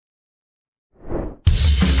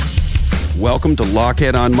Welcome to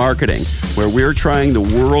Lockhead on Marketing, where we're trying the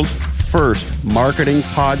world's first marketing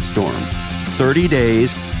podstorm. 30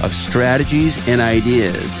 days of strategies and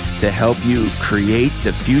ideas to help you create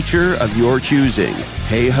the future of your choosing.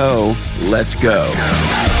 Hey ho, let's go.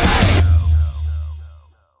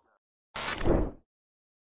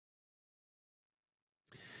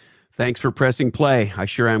 Thanks for pressing play. I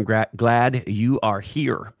sure am glad you are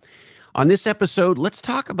here. On this episode, let's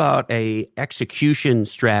talk about an execution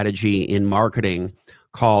strategy in marketing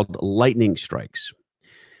called lightning strikes.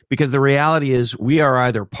 Because the reality is we are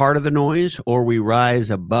either part of the noise or we rise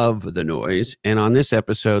above the noise. And on this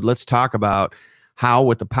episode, let's talk about how,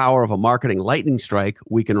 with the power of a marketing lightning strike,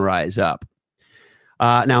 we can rise up.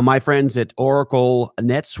 Now, my friends at Oracle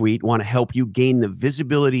NetSuite want to help you gain the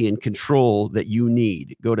visibility and control that you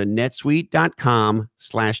need. Go to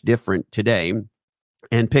netsuite.com/different today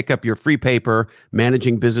and pick up your free paper,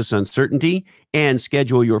 Managing Business Uncertainty, and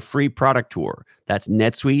schedule your free product tour. That's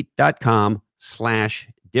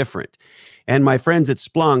netsuite.com/different. And my friends at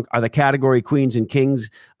Splunk are the category queens and kings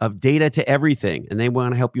of data to everything. And they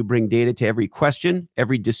want to help you bring data to every question,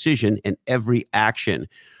 every decision, and every action.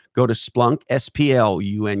 Go to Splunk,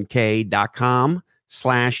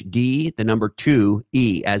 SPLUNK.com/D, the number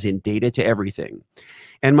 2E, as in data to everything.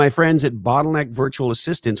 And my friends at Bottleneck Virtual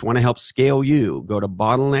Assistants want to help scale you. Go to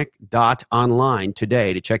bottleneck.online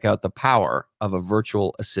today to check out the power of a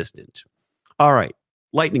virtual assistant. All right,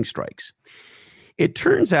 lightning strikes. It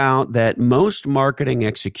turns out that most marketing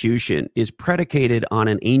execution is predicated on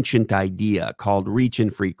an ancient idea called reach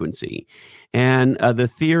and frequency. And the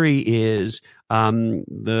theory is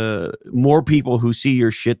the more people who see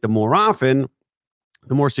your shit the more often,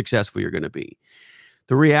 the more successful you're going to be.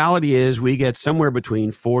 The reality is we get somewhere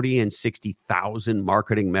between 40 and 60,000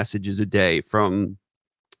 marketing messages a day, from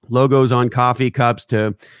logos on coffee cups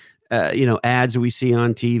to ads we see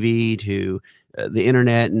on TV to the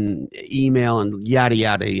internet and email and yada,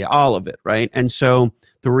 yada, all of it, right? And so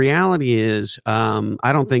the reality is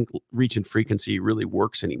I don't think reach and frequency really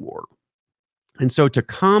works anymore. And so to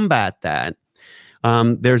combat that,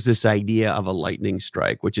 there's this idea of a lightning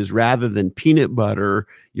strike, which is rather than peanut butter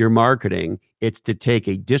your marketing, it's to take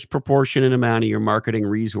a disproportionate amount of your marketing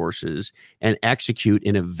resources and execute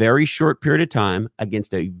in a very short period of time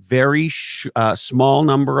against a very small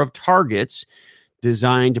number of targets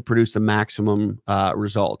designed to produce the maximum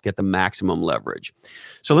result, get the maximum leverage.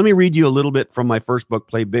 So let me read you a little bit from my first book,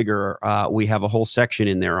 Play Bigger. We have a whole section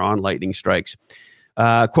in there on lightning strikes.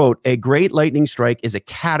 Quote, a great lightning strike is a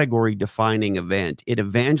category defining event. It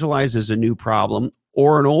evangelizes a new problem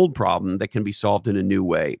or an old problem that can be solved in a new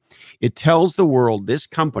way. It tells the world this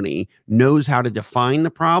company knows how to define the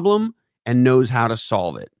problem and knows how to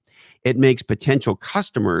solve it. It makes potential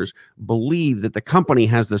customers believe that the company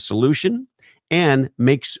has the solution and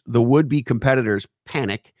makes the would-be competitors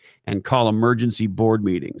panic and call emergency board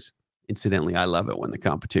meetings. Incidentally, I love it when the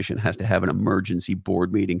competition has to have an emergency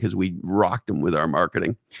board meeting because we rocked them with our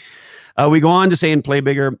marketing. We go on to say in Play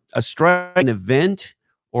Bigger, a strike, an event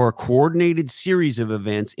or a coordinated series of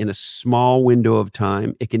events in a small window of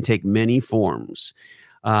time. It can take many forms.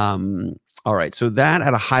 All right, so that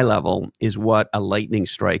at a high level is what a lightning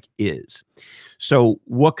strike is. So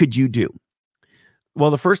what could you do? Well,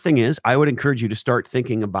 the first thing is I would encourage you to start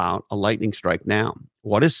thinking about a lightning strike now.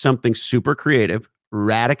 What is something super creative,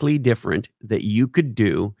 radically different that you could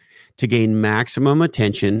do to gain maximum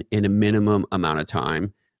attention in a minimum amount of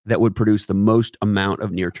time that would produce the most amount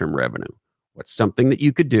of near-term revenue? What's something that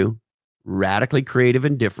you could do, radically creative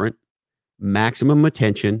and different, maximum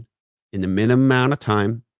attention in the minimum amount of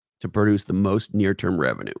time to produce the most near-term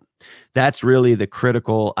revenue? That's really the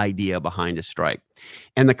critical idea behind a strike.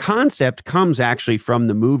 And the concept comes actually from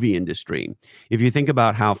the movie industry. If you think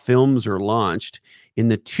about how films are launched, in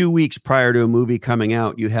the 2 weeks prior to a movie coming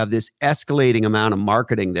out, you have this escalating amount of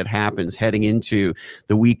marketing that happens heading into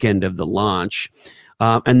the weekend of the launch.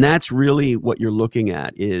 And that's really what you're looking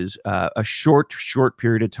at is a short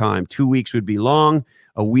period of time. 2 weeks would be long,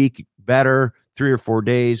 a week better, 3 or 4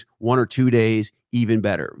 days, 1 or 2 days, even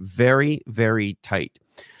better. Very, very tight.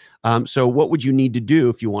 So what would you need to do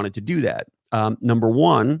if you wanted to do that? Number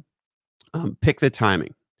one, pick the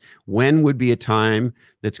timing. When would be a time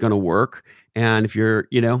that's going to work? And if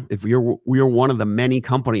we're one of the many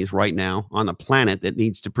companies right now on the planet that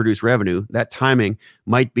needs to produce revenue, that timing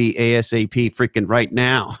might be ASAP freaking right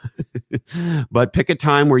now. But pick a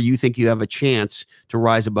time where you think you have a chance to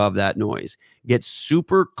rise above that noise. Get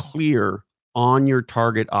super clear on your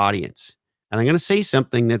target audience. And I'm going to say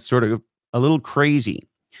something that's sort of a little crazy.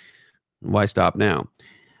 Why stop now?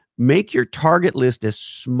 make your target list as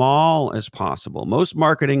small as possible. Most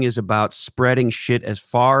marketing is about spreading shit as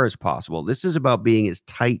far as possible. This is about being as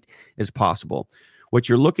tight as possible. What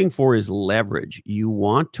you're looking for is leverage. You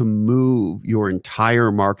want to move your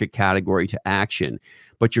entire market category to action,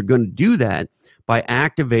 but you're going to do that by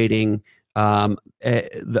activating a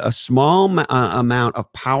small amount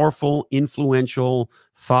of powerful, influential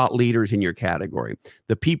thought leaders in your category.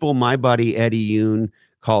 The people my buddy Eddie Yoon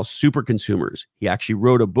calls super consumers. He actually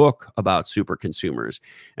wrote a book about super consumers.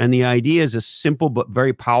 And the idea is a simple but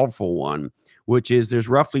very powerful one, which is there's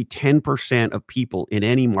roughly 10% of people in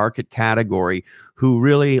any market category who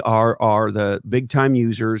really are the big time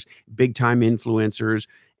users, big time influencers,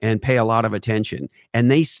 and pay a lot of attention.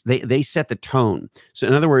 And they set the tone. So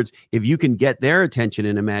in other words, if you can get their attention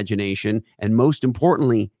and imagination, and most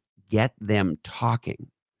importantly, get them talking,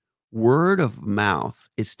 word of mouth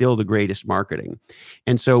is still the greatest marketing.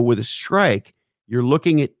 And so with a strike, you're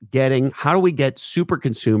looking at how do we get super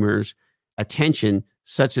consumers attention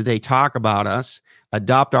such that they talk about us,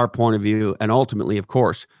 adopt our point of view, and ultimately, of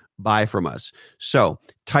course, buy from us. So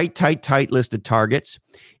tight listed targets.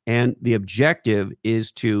 And the objective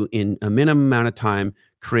is to, in a minimum amount of time,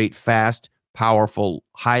 create fast, powerful,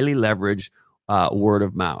 highly leveraged word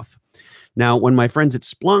of mouth. Now, when my friends at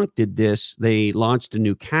Splunk did this, they launched a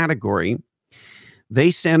new category. They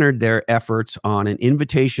centered their efforts on an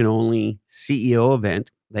invitation-only CEO event.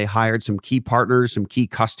 They hired some key partners, some key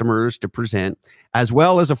customers to present, as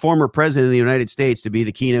well as a former president of the United States to be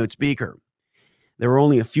the keynote speaker. There were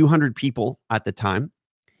only a few hundred people at the time,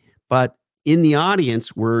 but in the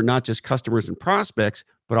audience were not just customers and prospects,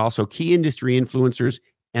 but also key industry influencers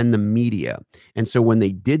and the media. And so when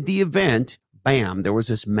they did the event, bam, there was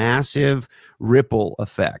this massive ripple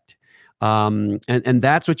effect. And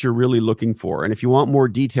that's what you're really looking for. And if you want more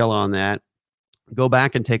detail on that, go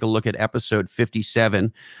back and take a look at episode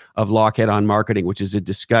 57 of Lochhead on Marketing, which is a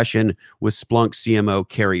discussion with Splunk CMO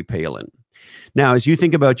Carrie Palin. Now, as you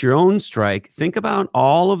think about your own strike, think about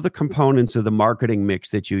all of the components of the marketing mix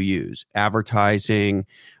that you use: advertising,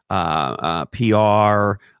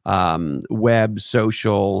 PR, web,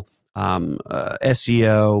 social,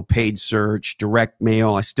 SEO, paid search, direct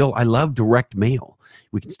mail. I love direct mail.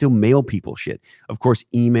 We can still mail people shit. Of course,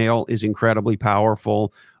 email is incredibly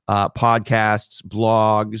powerful. Podcasts,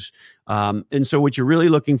 blogs. And so what you're really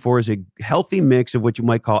looking for is a healthy mix of what you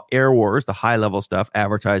might call air wars, the high level stuff,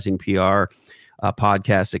 advertising, PR,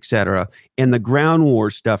 podcasts, etc., and the ground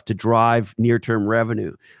war stuff to drive near-term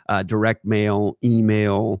revenue, direct mail,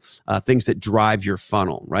 email, things that drive your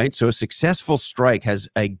funnel, right? So a successful strike has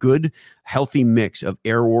a good, healthy mix of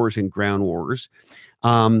air wars and ground wars,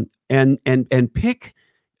 and pick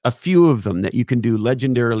a few of them that you can do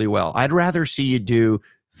legendarily well. I'd rather see you do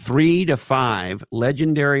 3 to 5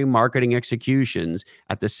 legendary marketing executions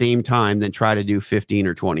at the same time than try to do 15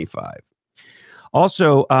 or 25.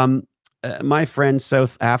 Also, my friend,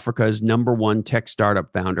 South Africa's #1 tech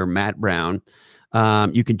startup founder, Matt Brown,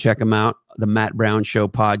 you can check him out, the Matt Brown Show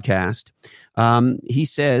podcast. He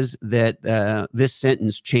says that this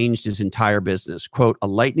sentence changed his entire business. Quote, "A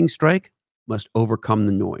lightning strike must overcome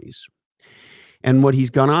the noise." And what he's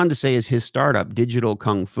gone on to say is his startup, Digital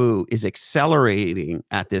Kung Fu, is accelerating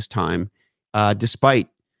at this time, despite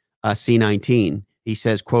C19. He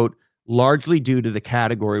says, quote, "largely due to the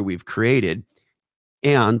category we've created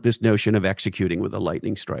and this notion of executing with a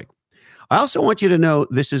lightning strike." I also want you to know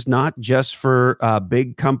this is not just for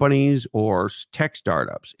big companies or tech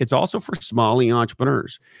startups. It's also for smallie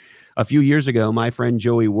entrepreneurs. A few years ago, my friend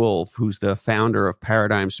Joey Wolf, who's the founder of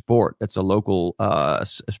Paradigm Sport, that's a local,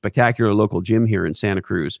 spectacular local gym here in Santa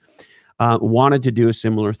Cruz, wanted to do a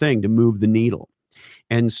similar thing to move the needle.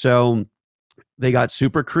 And so they got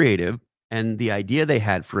super creative. And the idea they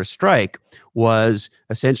had for a strike was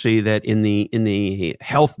essentially that in the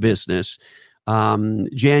health business,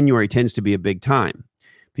 January tends to be a big time.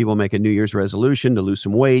 People make a New Year's resolution to lose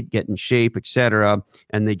some weight, get in shape, etc.,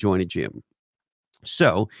 and they join a gym.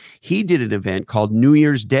 So he did an event called New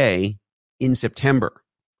Year's Day in September,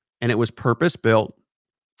 and it was purpose-built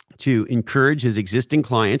to encourage his existing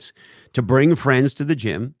clients to bring friends to the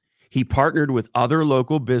gym. He partnered with other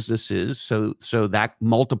local businesses, so that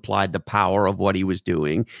multiplied the power of what he was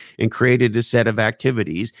doing and created a set of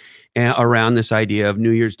activities around this idea of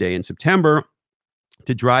New Year's Day in September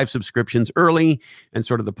to drive subscriptions early. And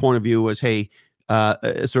sort of the point of view was, hey,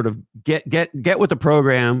 sort of get with the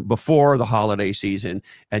program before the holiday season,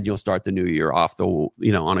 and you'll start the new year off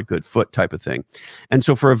on a good foot type of thing. And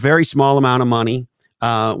so for a very small amount of money,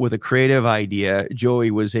 with a creative idea,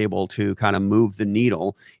 Joey was able to kind of move the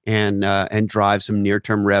needle and drive some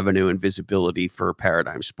near-term revenue and visibility for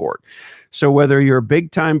Paradigm Sport. So whether you're a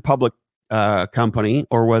big-time public company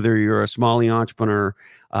or whether you're a small entrepreneur,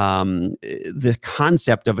 the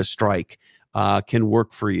concept of a strike can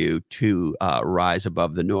work for you to rise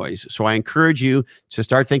above the noise. So I encourage you to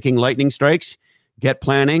start thinking lightning strikes, get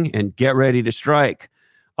planning, and get ready to strike.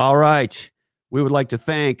 All right. We would like to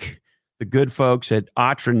thank the good folks at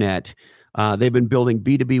Atranet. They've been building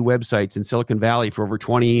B2B websites in Silicon Valley for over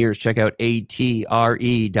 20 years. Check out atre.net.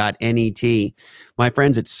 My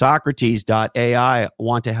friends at Socrates.ai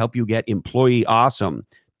want to help you get employee awesome.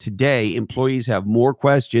 Today, employees have more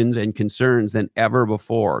questions and concerns than ever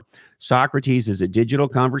before. Socrates is a digital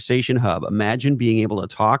conversation hub. Imagine being able to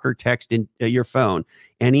talk or text in your phone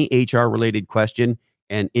any HR-related question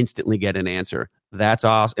and instantly get an answer. That's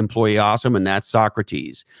awesome, employee awesome, and that's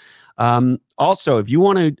Socrates. Also, if you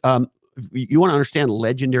want to understand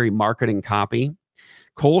legendary marketing copy,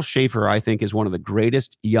 Cole Schaefer, I think, is one of the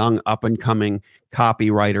greatest young up-and-coming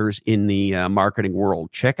copywriters in the marketing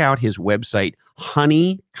world. Check out his website,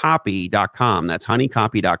 honeycopy.com. That's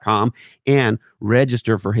honeycopy.com, and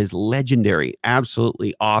register for his legendary,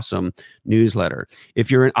 absolutely awesome newsletter.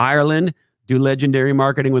 If you're in Ireland, do legendary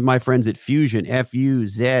marketing with my friends at Fuzion,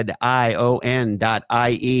 FUZION.IE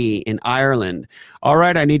in Ireland. All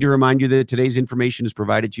right, I need to remind you that today's information is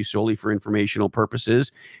provided to you solely for informational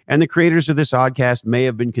purposes, and the creators of this podcast may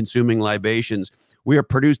have been consuming libations. We are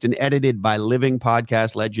produced and edited by living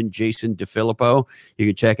podcast legend Jason DeFilippo. You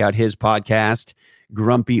can check out his podcast,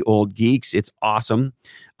 Grumpy Old Geeks. It's awesome.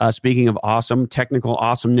 Speaking of awesome, technical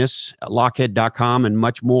awesomeness, Lockheed.com and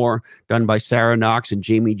much more done by Sarah Knox and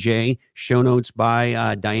Jamie J. Show notes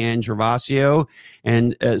by Diane Gervasio,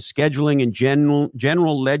 and scheduling and general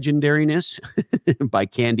legendariness by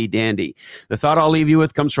Candy Dandy. The thought I'll leave you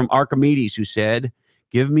with comes from Archimedes, who said,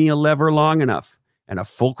 "Give me a lever long enough and a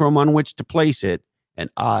fulcrum on which to place it, and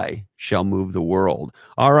I shall move the world."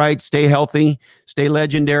 All right, stay healthy, stay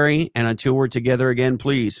legendary, and until we're together again,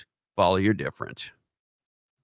 please follow your different.